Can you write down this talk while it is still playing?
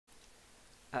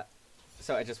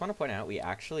So I just want to point out we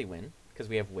actually win because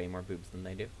we have way more boobs than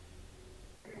they do.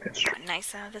 That's true.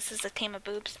 Nice. This is a team of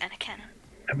boobs and a cannon.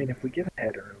 I mean, if we get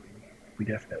ahead early, we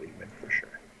definitely win for sure.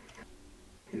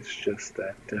 It's just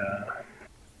that,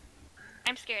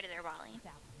 I'm scared of their volley.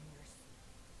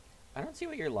 I don't see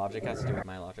what your logic has to do with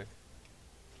my logic.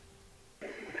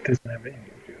 it doesn't have anything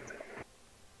to do with it.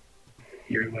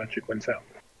 Your logic wins out.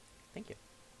 Thank you.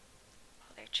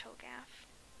 Oh, they're Cho'Gath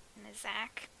and a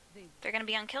Zac. They're gonna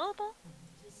be unkillable?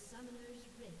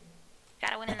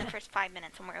 Gotta win in the first 5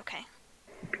 minutes and we're okay.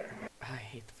 I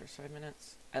hate the first 5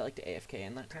 minutes. I like to AFK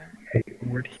in that time. Hey,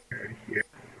 word here,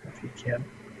 if you can.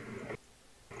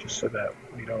 Just so that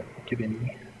we don't get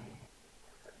any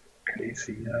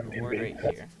crazy Word invade.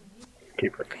 right here. Okay,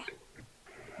 perfect.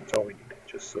 That's all we need,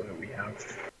 just so that we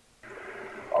have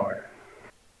our...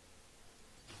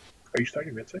 Are you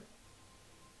starting mid side?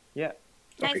 Yeah.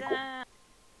 Nice. Okay, cool.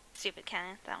 Stupid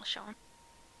cannon. That'll show him.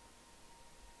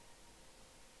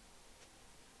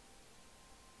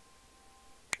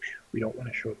 We don't want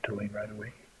to show up to lane right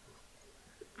away,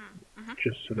 Mm-hmm.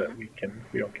 just so that we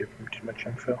don't give them too much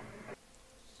info.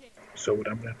 So what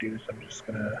I'm gonna do is I'm just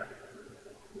gonna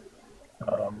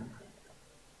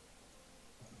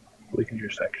we can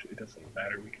just actually, it doesn't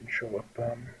matter, we can show up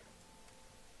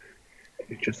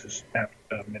it just is a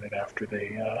minute after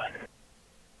they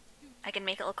I can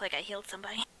make it look like I healed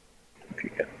somebody. if you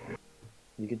can.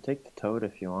 You could take the toad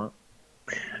if you want.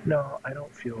 No, I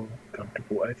don't feel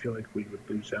comfortable. I feel like we would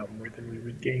lose out more than we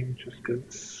would gain just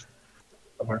because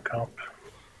of our comp.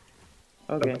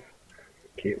 Okay.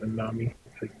 Caitlyn Nami,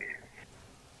 it's like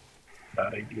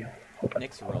not ideal. Hold on.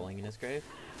 Nick's rolling in his grave.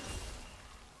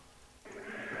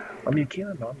 I mean,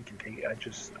 Caitlyn Nami can take it.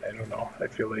 I don't know. I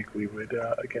feel like we would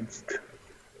against.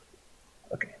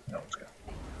 Okay, no, let's go.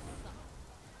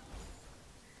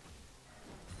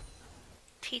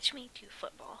 Teach me to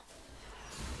football.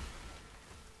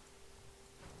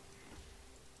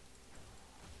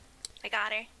 I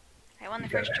got her. I won the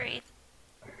You got first her. trade.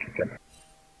 Okay.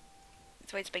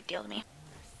 That's why it's a big deal to me.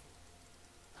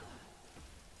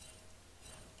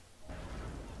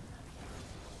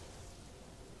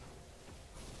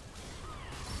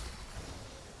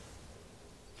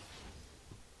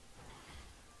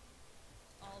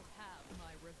 I'll have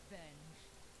my revenge.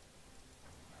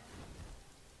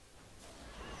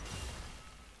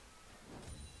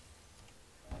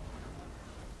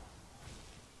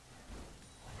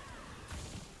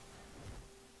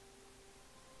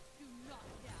 Do not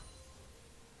doubt.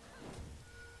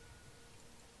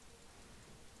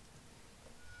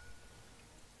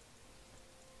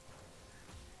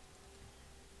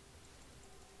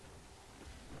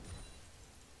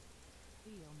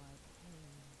 Feel my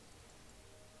pain.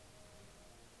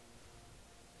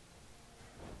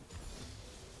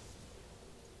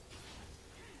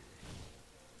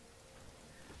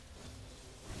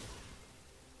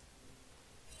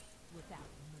 Without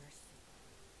mercy.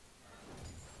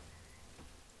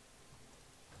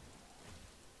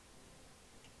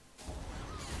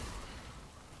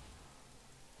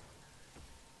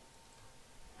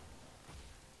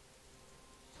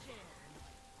 Share my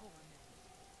torment.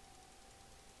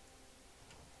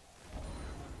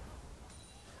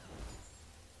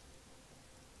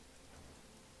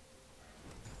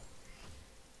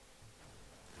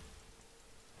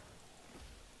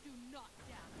 Do not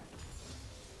doubt.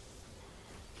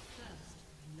 First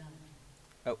blood.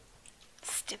 Oh,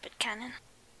 Stupid cannon.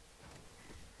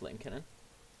 blame Kennen.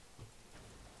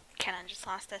 Cannon just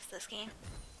lost us this game.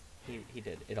 He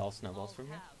did. It all snowballs from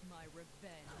here. Have my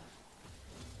revenge.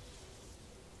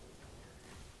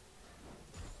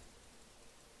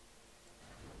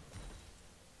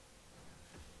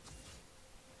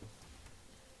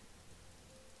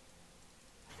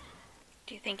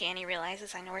 Do you think Annie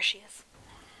realizes I know where she is?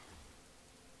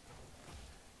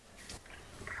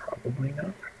 Probably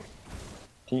not.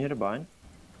 Can you hit a bind?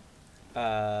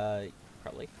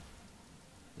 Probably.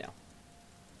 No.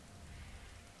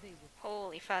 They will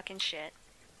Holy fucking shit.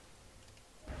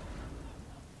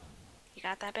 You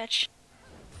got that, bitch?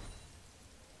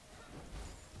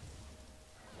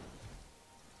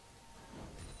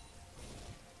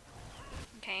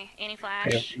 Okay, Annie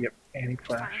flash. Yep, Annie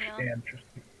flash Fine, heal. and just.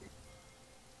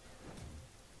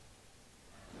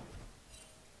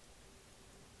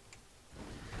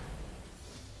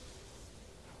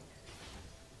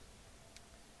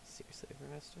 Seriously, the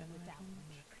rest of without it.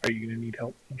 mercy. Are you gonna need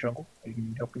help in jungle? Are you gonna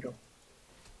need help in jungle?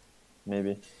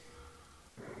 Maybe.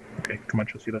 Okay, come on,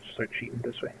 Chelsea, let's start cheating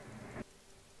this way.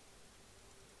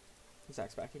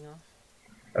 Zach's backing off.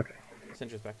 Okay.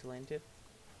 Syndra's back to lane too.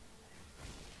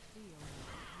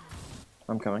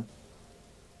 I'm coming.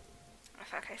 Oh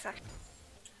fuck, I suck.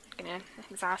 Gonna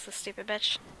exhaust this stupid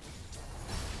bitch.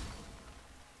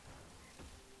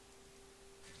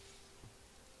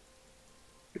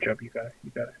 Good job, you got it.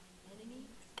 You got it.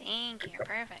 Thank you,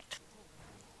 perfect.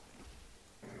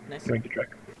 Nice. Doing the trick.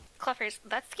 Cluffers,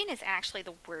 that skin is actually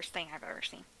the worst thing I've ever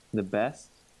seen. The best?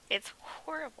 It's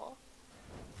horrible.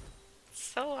 It's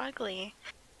so ugly.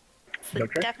 It's the No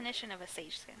trick? definition of a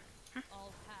sage skin.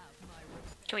 I'll have my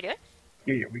revenge. Can we do it?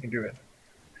 Yeah, we can do it.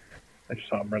 I just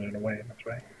saw him running away, and that's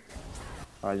why.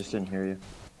 Oh, I just didn't hear you.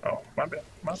 Oh, my bad.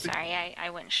 My bad. Sorry, I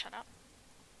wouldn't shut up.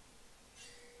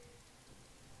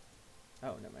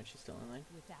 Oh, never mind. She's still in line.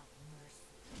 Without mercy.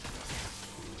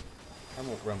 I'm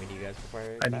roaming to you guys before I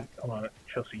I need, back. hold on,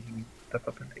 Chelsea, you can step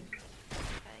up and think.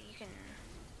 You can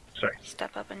Sorry.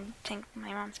 step up and tank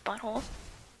my mom's butthole.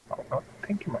 Oh,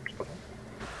 thank you, Mom's button.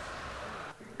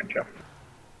 Good job.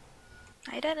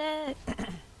 I did it.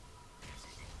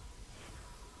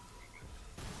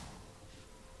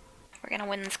 We're gonna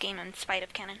win this game in spite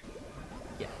of Kennen.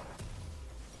 Yeah.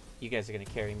 You guys are gonna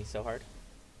carry me so hard.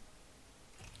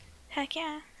 Heck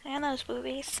yeah, and those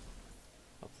boobies.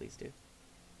 Oh, please do.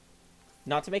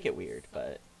 Not to make it weird,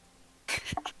 but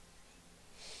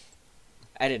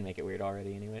I didn't make it weird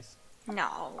already, anyways.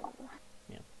 No.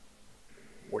 Yeah.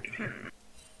 What did you?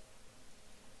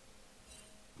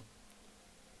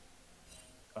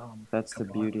 That's the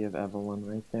come on. beauty of Evelyn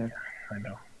right there. I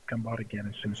know. Come out again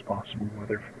as soon as possible,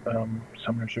 whether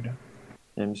summoners are down.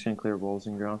 Yeah, I'm just gonna clear wolves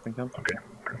and go off and come. Okay,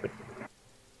 perfect.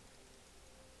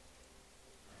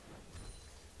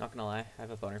 Not gonna lie, I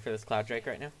have a boner for this Cloud Drake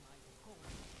right now.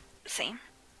 Same.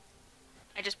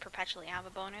 I just perpetually have a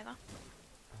boner though.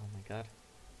 Oh my god.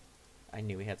 I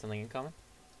knew we had something in common.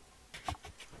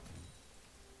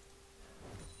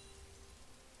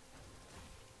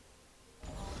 I'll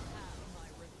have my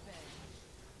revenge.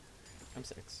 I'm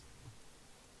 6.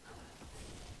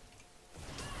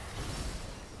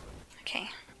 Okay.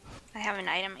 I have an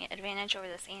item advantage over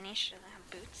this Annie. She doesn't have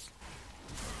boots.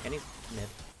 Annie's mid.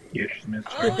 Yeah, she's mid.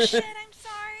 Oh shit, I'm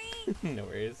sorry! No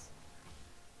worries.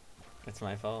 It's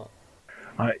my fault.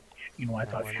 I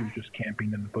thought she was just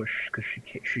camping in the bush because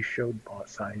she showed bot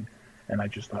side, and I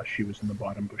just thought she was in the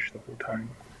bottom bush the whole time.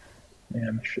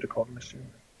 Man, I should have called Mister.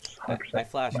 I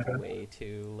flashed way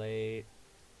too late.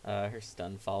 Her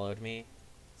stun followed me.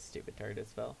 Stupid target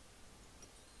spell.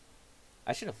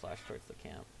 I should have flashed towards the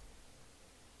camp.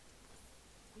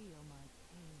 Feel my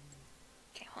pain.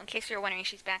 Okay, well in case you're wondering,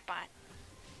 she's back bot.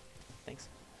 Thanks.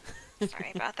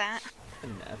 Sorry about that.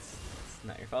 And that's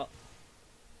not your fault.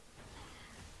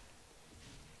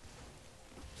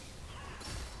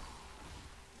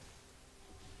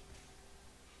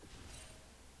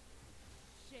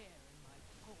 Share in my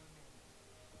torment.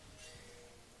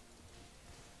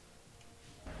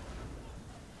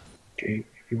 Okay,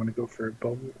 if you want to go for a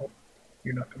bow,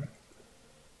 you're not gonna.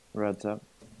 Red's up.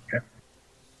 Okay.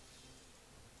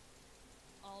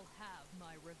 I'll have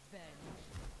my revenge.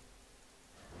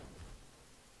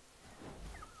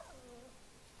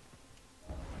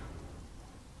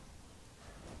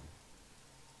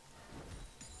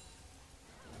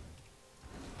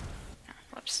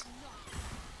 Whoops.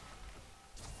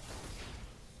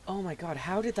 Oh my god,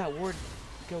 how did that ward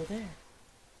go there?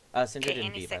 Syndra Okay, didn't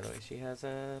Annie's beat, by the way. sixth. She has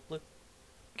a blue.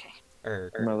 Okay.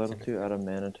 Or Am I level Syndra. 2 out of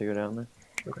mana to go down there?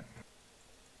 Okay.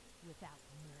 Without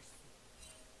mercy.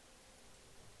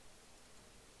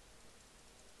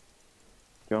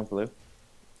 Do you want blue?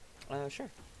 Sure.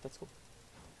 That's cool.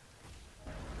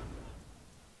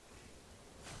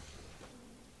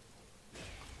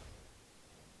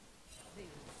 They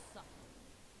will suffer.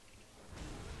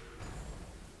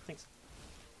 Thanks.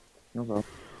 No problem.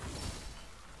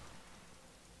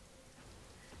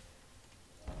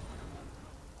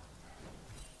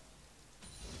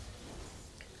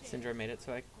 Syndra made it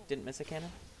so I didn't miss a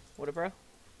cannon. What a bro.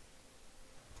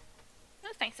 No,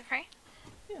 thanks of her.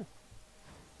 Yeah. You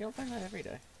don't find that every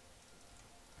day.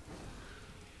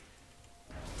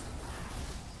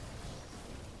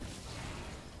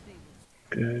 They will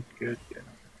Good, good, good.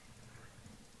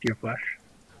 Do you have flash?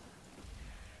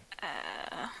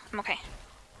 I'm okay.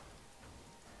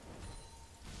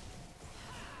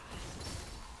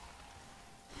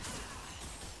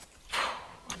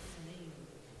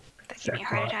 That gave me a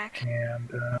heart attack.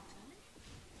 And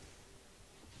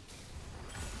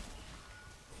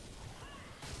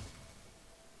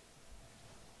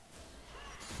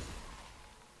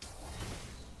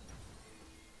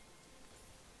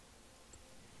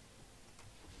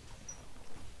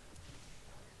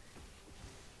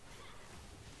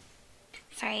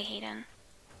Sorry, Hayden.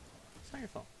 It's not your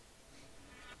fault.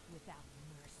 without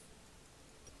mercy.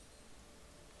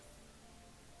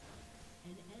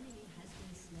 An enemy has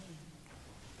been slain.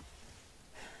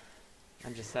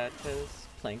 I'm just sad because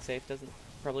playing safe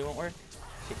probably won't work.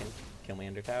 She can kill me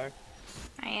under tower.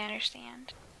 I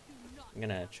understand. I'm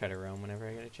gonna try to roam whenever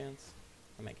I get a chance.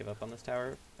 I might give up on this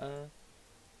tower.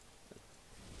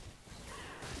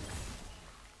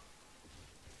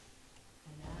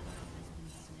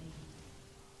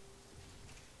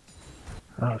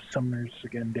 Summoner's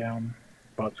again down.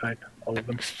 Bot side. All of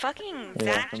them. Fucking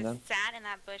Yeah, Zach come just down. sat in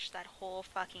that bush that whole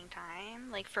fucking time.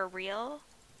 Like, for real?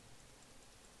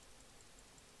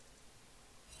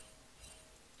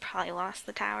 Probably lost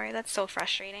the tower. That's so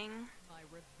frustrating. My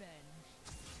revenge.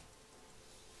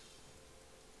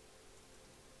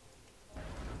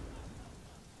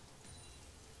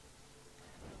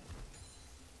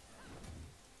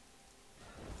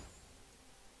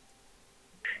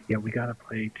 Yeah, we gotta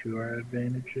play to our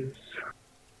advantages.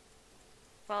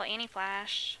 Well, Annie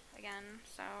flashed again,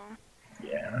 so...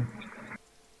 Yeah.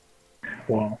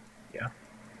 Well, yeah.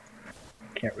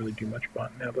 Can't really do much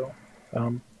bot now though.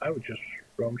 I would just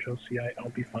roam Chelsea. I'll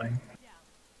be fine.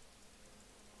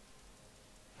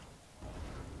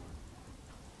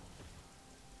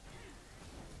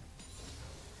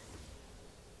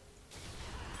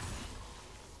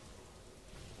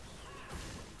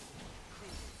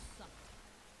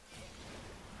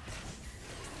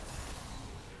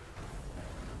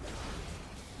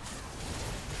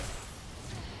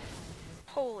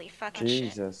 Holy fucking shit.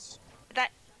 Jesus.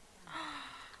 That...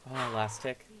 Oh, last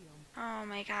tick. Oh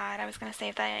my god, I was gonna say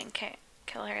if that didn't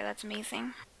kill her, that's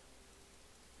amazing.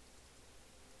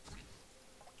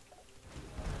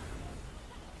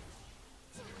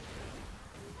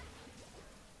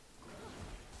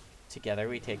 Together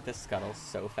we take this scuttle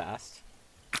so fast.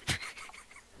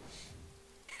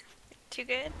 Too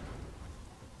good?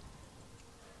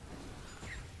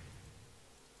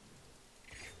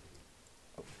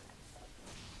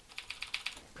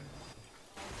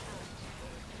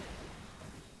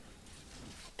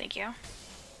 Thank you.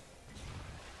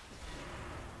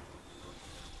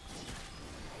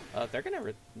 They're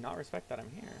gonna not respect that I'm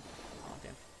here. Oh,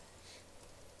 damn.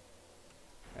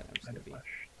 Right, I'm just gonna be...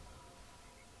 Flash.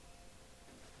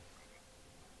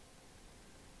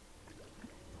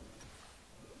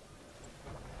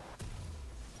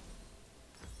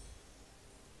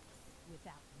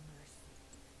 Without mercy.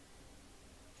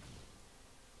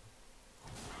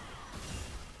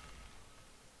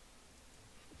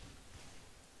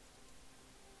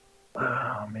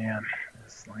 Oh man,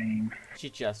 this lane. She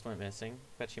just went missing.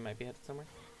 Bet she might be headed somewhere.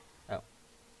 Oh,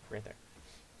 right there.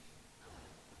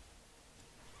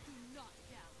 Not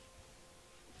down.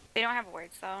 They don't have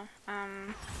words though.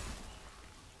 I'm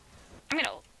gonna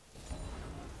ult.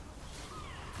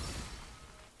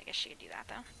 I guess she could do that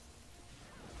though.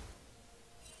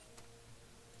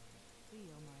 Feel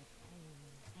my pain.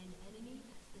 An enemy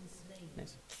has been slain.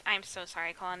 Nice. I'm so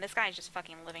sorry, Colin. This guy's just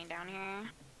fucking living down here.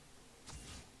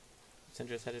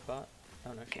 Syndra's headed bot.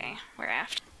 Oh no. Okay, we're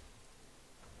after.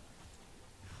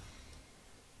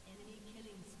 Enemy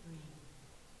killing spree.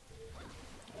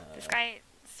 This guy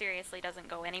seriously doesn't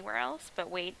go anywhere else but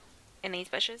wait in these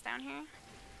bushes down here.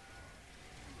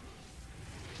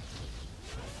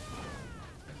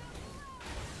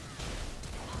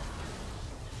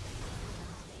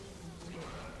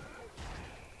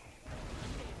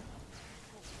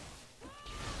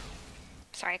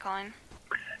 Sorry, Colin.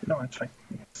 No, it's fine.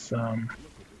 It's It's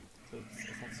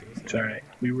not suicide. it's alright.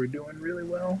 We were doing really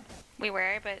well. We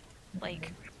were, but,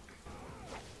 like,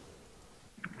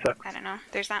 Sucks. I don't know.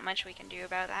 There's not much we can do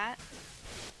about that.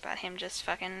 About him just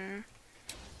fucking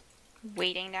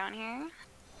waiting down here.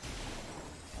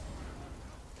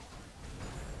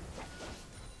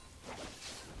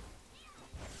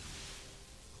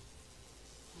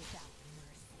 Without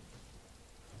mercy.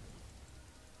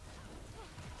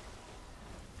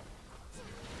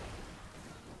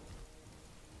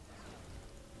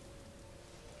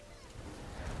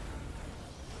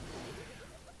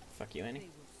 Fuck you, Annie. They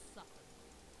will suffer.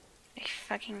 I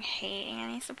fucking hate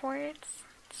Annie supports.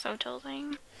 It's so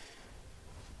tilting.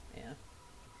 Yeah.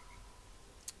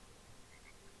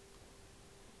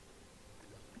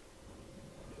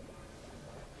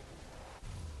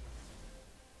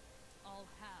 I'll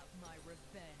have my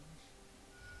revenge.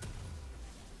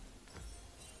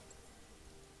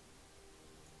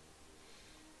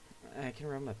 I can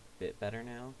roam a bit better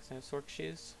now because I have Sork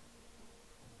shoes.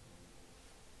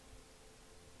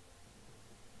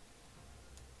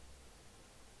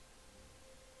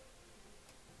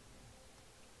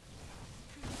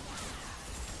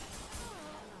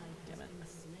 Damn it.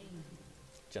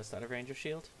 Just out of range of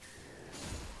shield.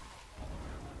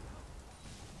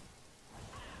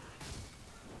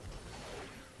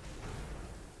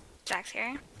 Jack's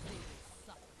here. They will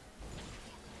suffer.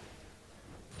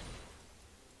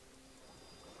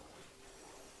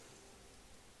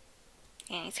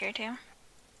 Annie's here too.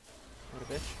 What a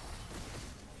bitch.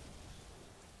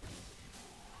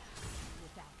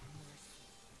 Without mercy.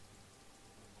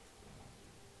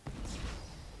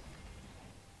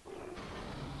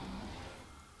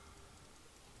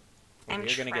 I'm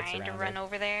You're gonna get trying to surrounded. run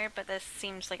over there, but this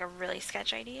seems like a really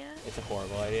sketch idea. It's a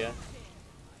horrible idea.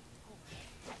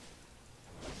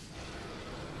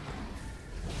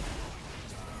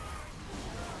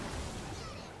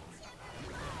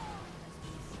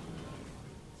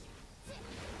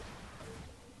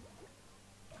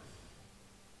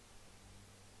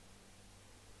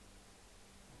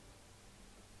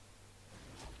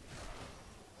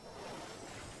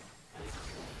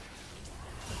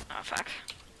 Oh fuck.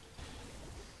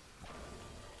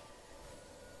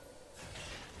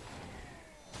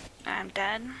 I'm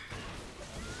dead.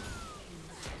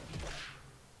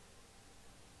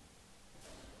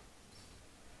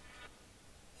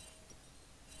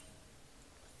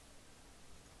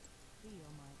 Feel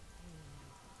my pain.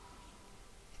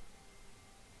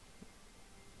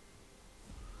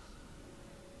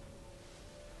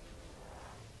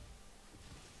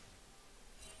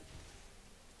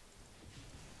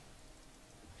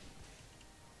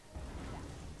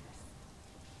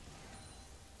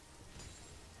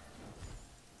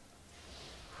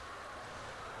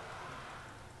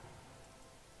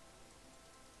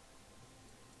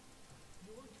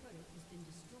 Your turret has been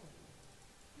destroyed.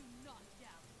 Do not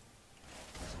doubt.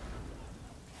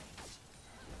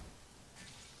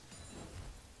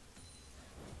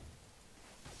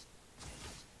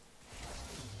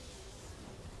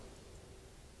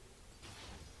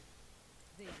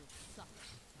 They will suffer.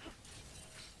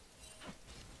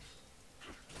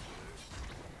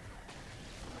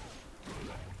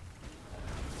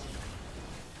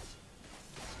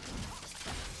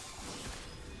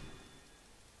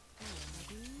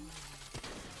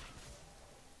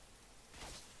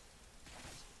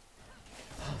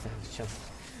 Oh, that was just.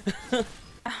 I'm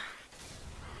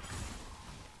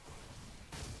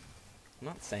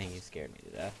not saying you scared me to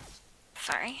death,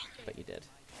 Sorry. but you did.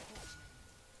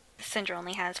 Syndra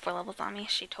only has 4 levels on me.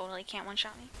 She totally can't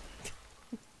one-shot me.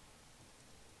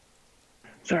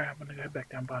 Sorry, I'm gonna go back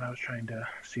down bot. I was trying to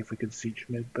see if we could siege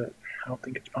mid, but I don't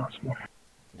think it's possible.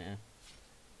 Yeah.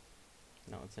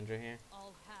 No, it's Syndra here.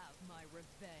 I'll have my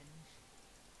revenge.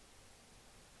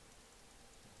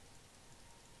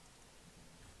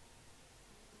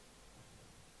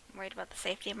 I'm worried about the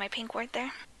safety of my pink ward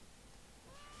there.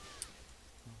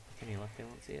 If any luck, they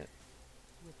won't see it.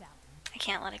 Without I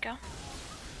can't let it go.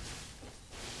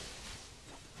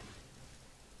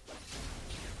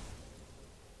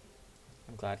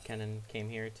 I'm glad Kennen came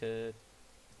here to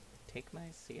take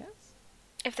my CS.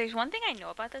 If there's one thing I know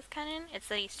about this Kennen, it's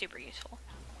that he's super useful.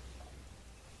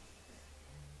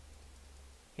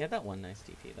 He had that one nice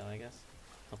DP though, I guess.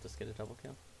 Helped us get a double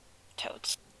kill.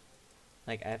 Totes.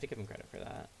 Like, I have to give him credit for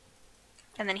that.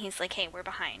 And then he's like, hey, we're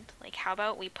behind. Like, how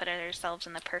about we put ourselves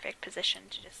in the perfect position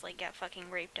to just, like, get fucking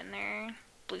raped in their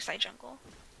blue side jungle.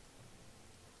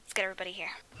 Let's get everybody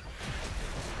here.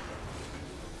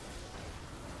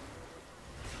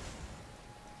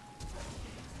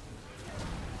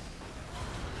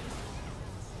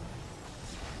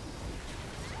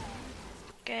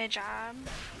 Good job.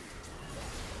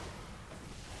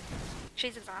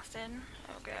 She's exhausted.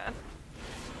 Oh god.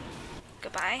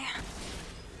 Goodbye.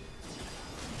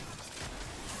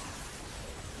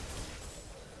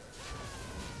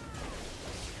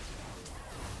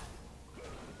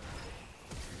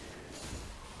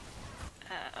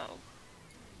 Oh.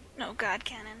 No, God,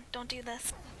 Cannon, don't do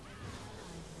this.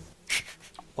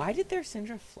 Why did their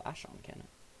Syndra flash on Kennen?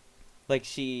 Like,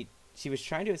 she was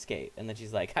trying to escape, and then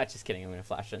she's like, ah, just kidding, I'm gonna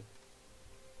flash in.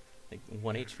 Like,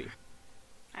 1 HP.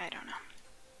 I don't know.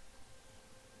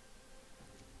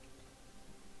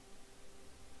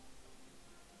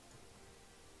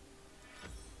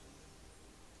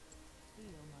 feel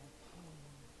my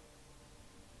pain.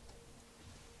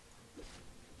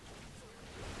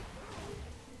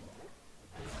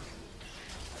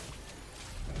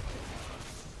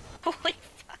 Holy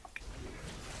fuck.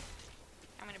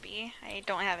 I'm gonna be. I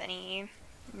don't have any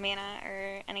mana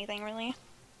or anything really.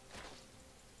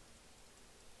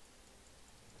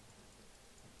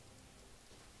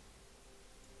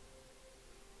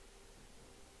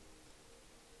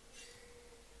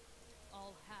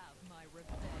 I'll have my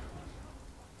revenge.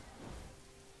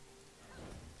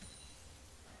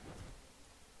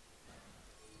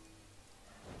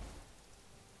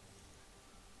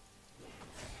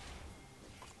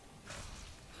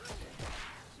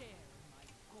 Share my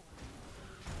gold.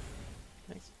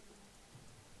 Nice.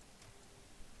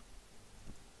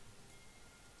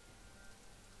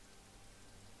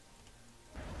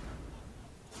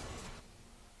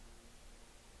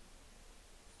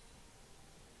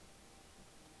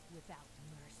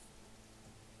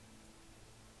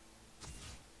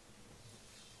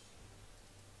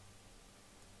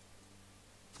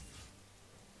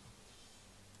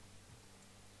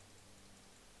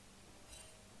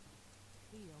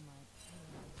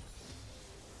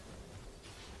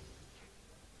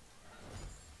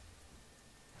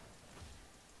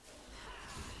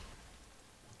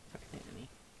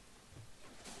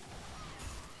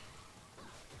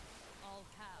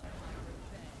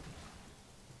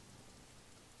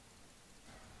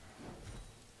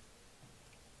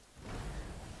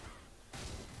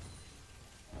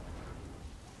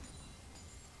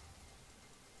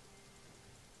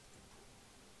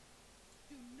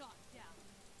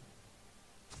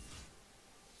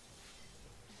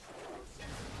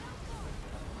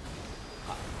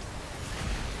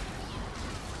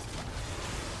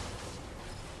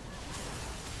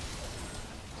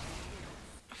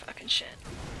 Good shit.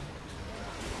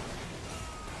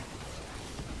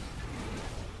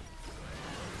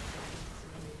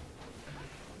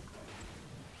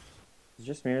 It's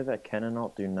just me or that cannon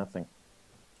ult do nothing.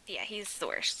 Yeah, he's the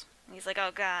worst. He's like,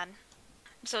 oh god.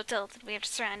 I'm so tilted, we have to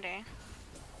surrender.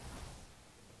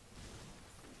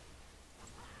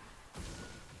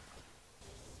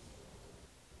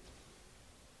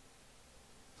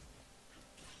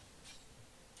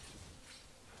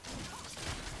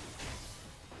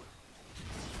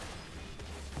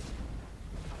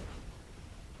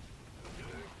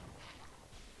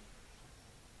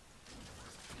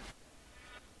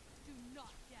 Do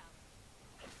not doubt.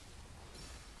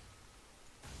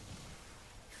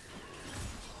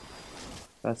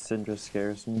 That Syndra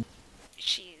scares me.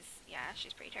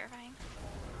 She's pretty terrifying.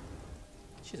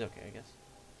 She's okay, I guess.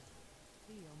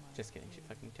 Feel my Just kidding, she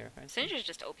fucking terrifies me. Syndra's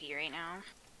just OP right now.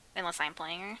 Unless I'm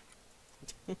playing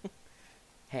her.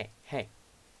 Hey, hey.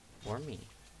 Or me.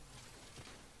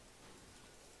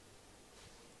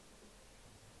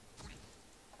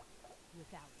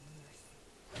 without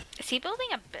mercy. Is he building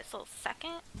Abyssal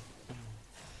second?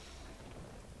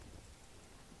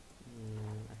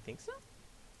 I think so?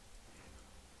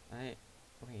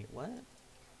 Wait, what?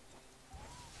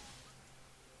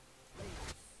 They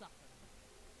will suffer.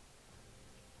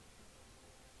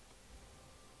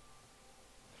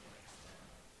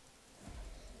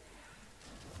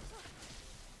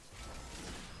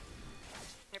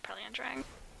 You're probably on drag.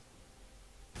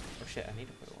 Oh shit, I need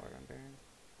to put a ward on Baron.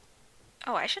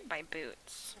 Oh, I should buy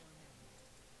boots.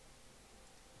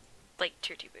 Like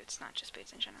tier 2 boots, not just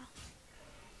boots in general.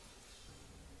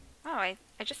 Oh, I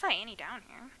just saw Annie down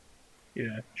here.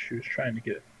 Yeah, she was trying to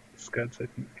get scuds, I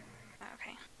think. Oh,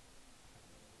 okay.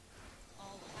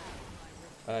 I'll have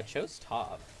my revenge. Cho's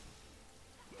top.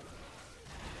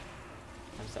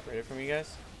 I'm separated from you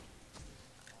guys.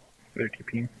 They're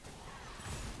TPing.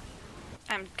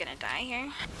 I'm gonna die here.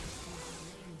 I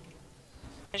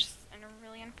was just in a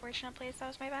really unfortunate place, that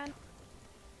was my bad.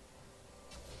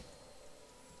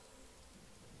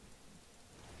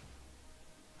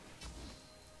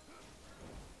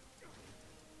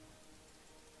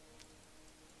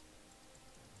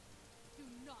 Do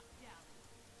not doubt.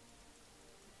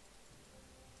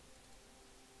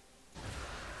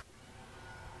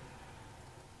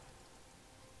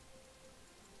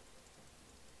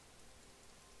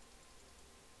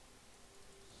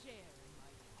 Share in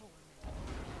my torment.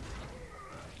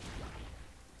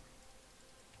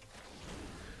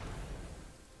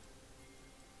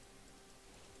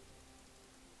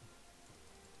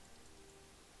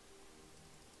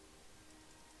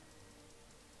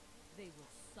 They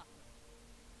will suffer.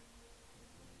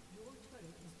 Your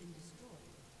turret has been destroyed.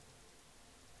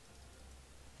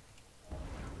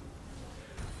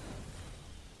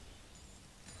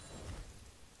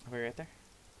 Are we right there?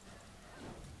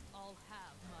 I'll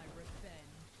have my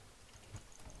revenge.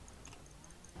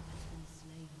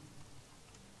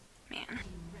 Man.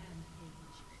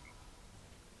 Rampage.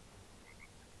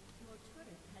 Your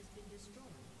turret has been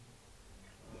destroyed.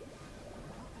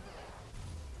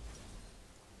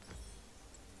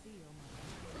 Feel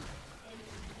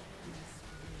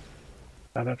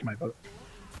my That's my vote.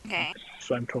 Okay.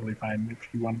 So I'm totally fine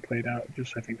if you want to play it out.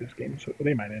 Just I think this game, so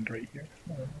they might end right here.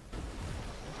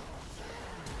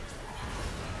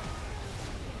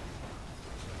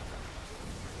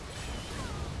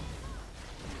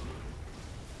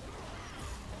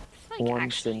 It's like One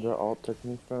actually... Syndra ult took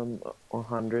me from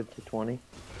 100 to 20.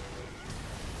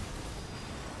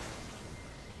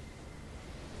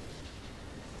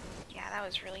 Yeah, that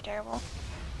was really terrible.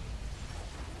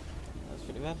 That was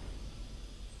pretty bad.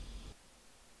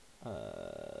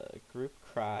 Group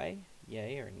cry,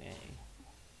 yay or nay?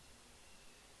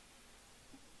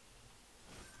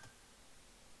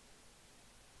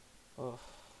 Oh,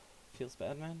 feels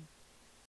bad, man.